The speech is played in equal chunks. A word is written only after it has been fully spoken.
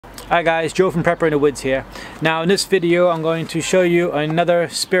Hi guys, Joe from Prepper in the Woods here. Now in this video I'm going to show you another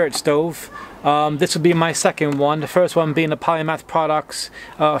spirit stove. This will be my second one, the first one being the Polymath Products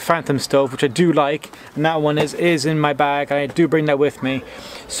Phantom stove, which I do like, and that one is in my bag. I do bring that with me.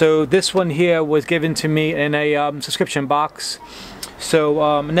 So this one here was given to me in a subscription box, so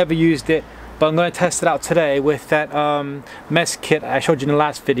I never used it, but I'm going to test it out today with that mess kit I showed you in the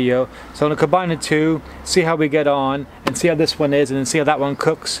last video. So I'm going to combine the two, see how we get on, and see how this one is, and then see how that one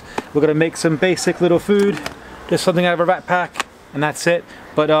cooks. We're going to make some basic little food, just something out of a rat pack, and that's it.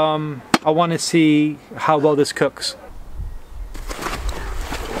 But I want to see how well this cooks.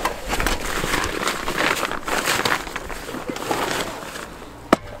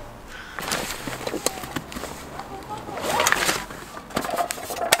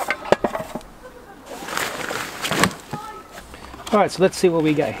 Alright, so let's see what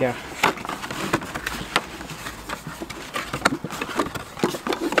we get here.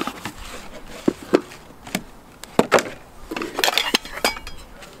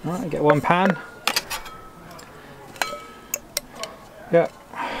 Alright, get one pan. Yeah.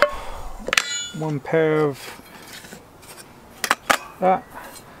 One pair of that.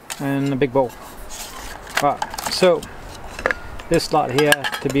 And a big bowl. Alright, so this lot here,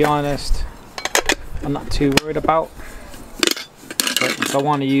 to be honest, I'm not too worried about. So I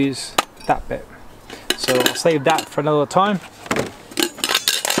want to use that bit, so I'll save that for another time.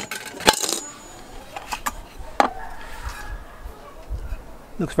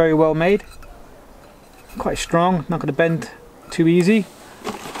 Looks very well made, quite strong, not going to bend too easy.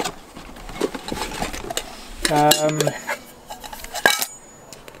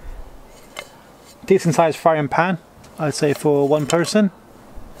 Decent sized frying pan, I'd say, for one person.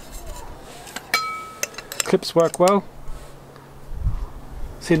 Clips work well.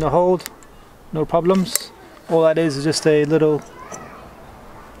 Seen the hold, no problems. All that is just a little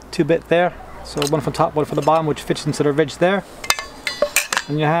 2-bit there, so one for the top, one for the bottom, which fits into the ridge there,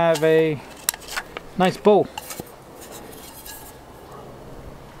 and you have a nice bowl.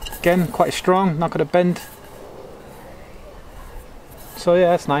 Again, quite strong, not going to bend, so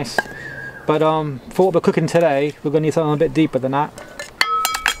yeah, that's nice. But for what we're cooking today, we're going to need something a bit deeper than that.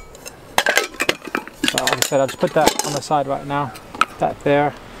 So like I said, I'll just put that on the side right now. That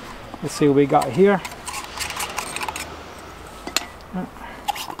there. Let's see what we got here.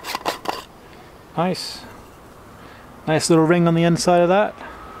 Nice little ring on the inside of that.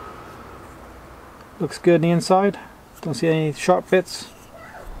 Looks good on the inside. Don't see any sharp bits.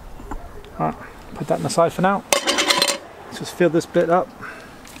 Alright, put that on the side for now. Let's just fill this bit up.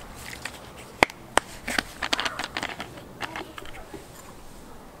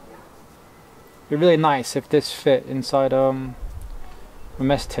 It'd be really nice if this fit inside a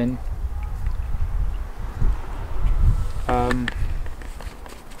mess tin.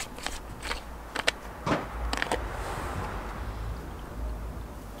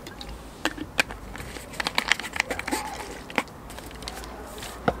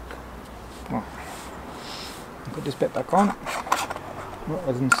 Well, put this bit back on. Oh, it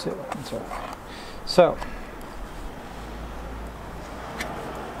doesn't sit. That's right. So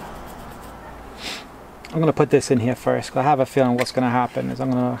I'm going to put this in here first, because I have a feeling what's going to happen is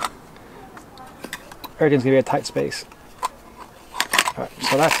everything's going to be a tight space. Alright,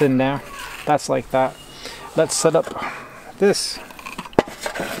 so that's in there. That's like that. Let's set up this.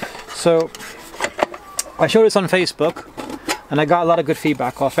 So I showed this on Facebook and I got a lot of good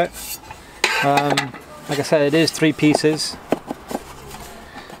feedback off it. Like I said, it is 3 pieces.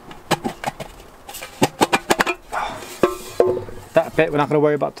 That bit we're not going to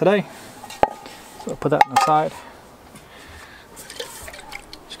worry about today. So I'll put that on the side.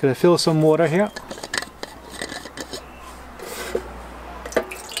 Just going to fill some water here.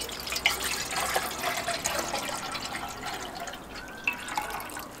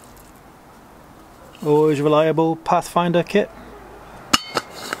 Always reliable Pathfinder kit.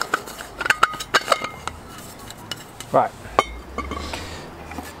 Right.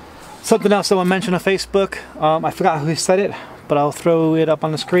 Something else I want to mention on Facebook. I forgot who said it, but I'll throw it up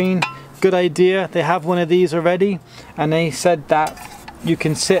on the screen. Good idea. They have one of these already, and they said that you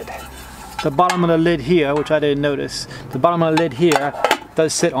can sit the bottom of the lid here, which I didn't notice. The bottom of the lid here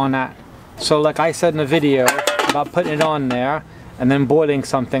does sit on that. So like I said in the video about putting it on there and then boiling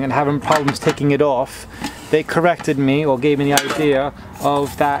something and having problems taking it off, they corrected me, or gave me the idea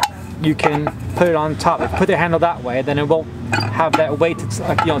of that you can put it on top. If you put the handle that way, then it won't have that weight to,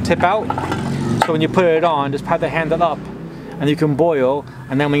 like, you know, tip out. So when you put it on, just have the handle up and you can boil,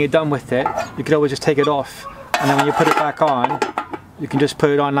 and then when you're done with it, you can always just take it off, and then when you put it back on, you can just put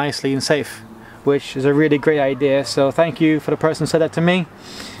it on nicely and safe, which is a really great idea. So thank you for the person who said that to me.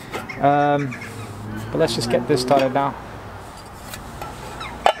 But let's just get this started now.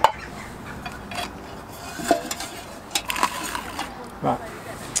 Right.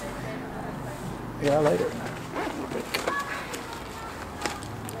 Yeah, later.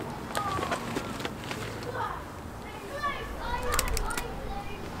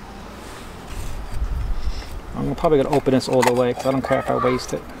 I'm probably going to open this all the way because I don't care if I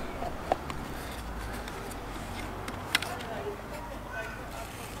waste it.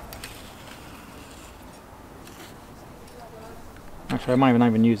 Actually, I might not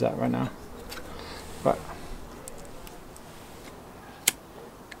even use that right now. But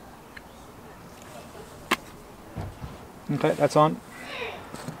okay, that's on.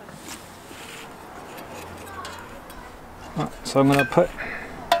 Right, so I'm going to put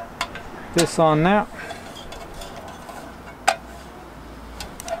this on now.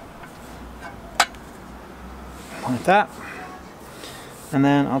 Like that. And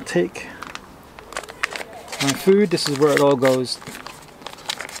then I'll take my food. This is where it all goes.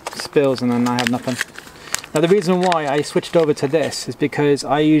 Spills and then I have nothing. Now the reason why I switched over to this is because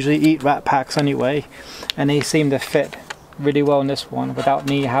I usually eat rat packs anyway, and they seem to fit really well in this one without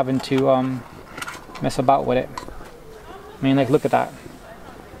me having to mess about with it. I mean, like, look at that.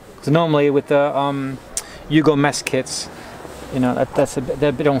 So normally with the Yugo mess kits, you know,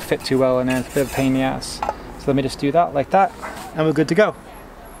 they don't fit too well and then it's a bit of a pain in the ass. So let me just do that like that and we're good to go.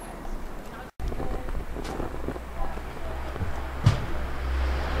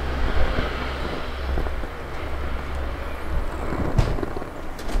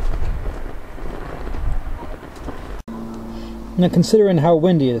 Now, considering how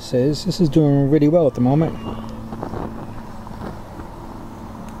windy this is doing really well at the moment.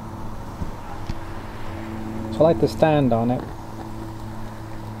 So I like to stand on it.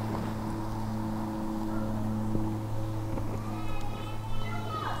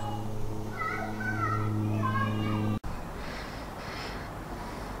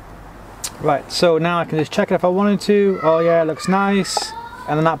 Right, so now I can just check it if I wanted to. Oh yeah, it looks nice.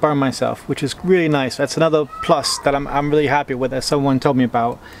 And then not burn myself, which is really nice. That's another plus that I'm really happy with, that someone told me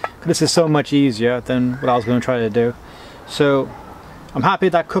about. This is so much easier than what I was going to try to do. So I'm happy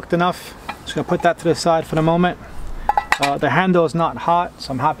that cooked enough. Just going to put that to the side for the moment. The handle is not hot,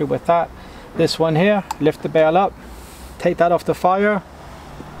 so I'm happy with that. This one here, lift the bale up, take that off the fire.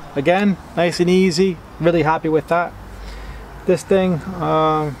 Again, nice and easy. Really happy with that. This thing,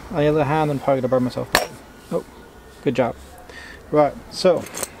 on the other hand, I'm probably going to burn myself. Oh, good job. Right, so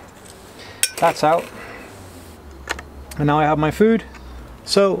that's out. And now I have my food.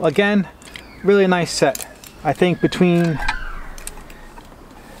 So again, really nice set. I think between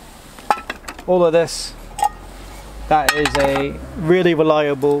all of this, that is a really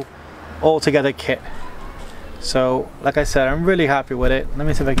reliable all-together kit. So like I said, I'm really happy with it. Let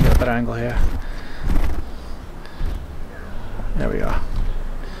me see if I can get a better angle here. There we are.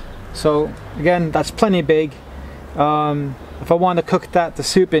 So again, that's plenty big. If I want to cook the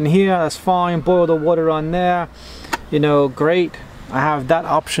soup in here, that's fine. Boil the water on there, you know, great. I have that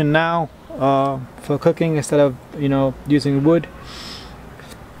option now for cooking instead of, you know, using wood.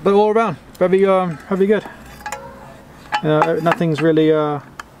 But all around, very good. Nothing's really. Let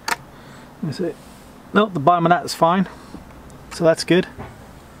me see. Nope, the bottom of that is fine, so that's good.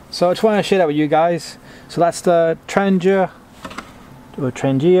 So I just want to share that with you guys. So that's the Trengia, or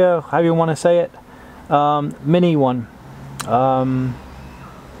Trengia, however you want to say it, mini one.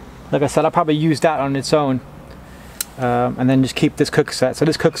 Like I said, I'll probably use that on its own, and then just keep this cook set. So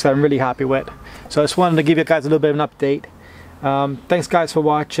this cook set I'm really happy with. So I just wanted to give you guys a little bit of an update. Thanks guys for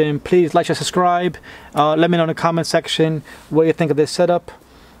watching. Please like and subscribe. Let me know in the comment section what you think of this setup.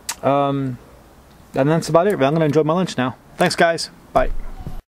 And that's about it. I'm going to enjoy my lunch now. Thanks guys. Bye.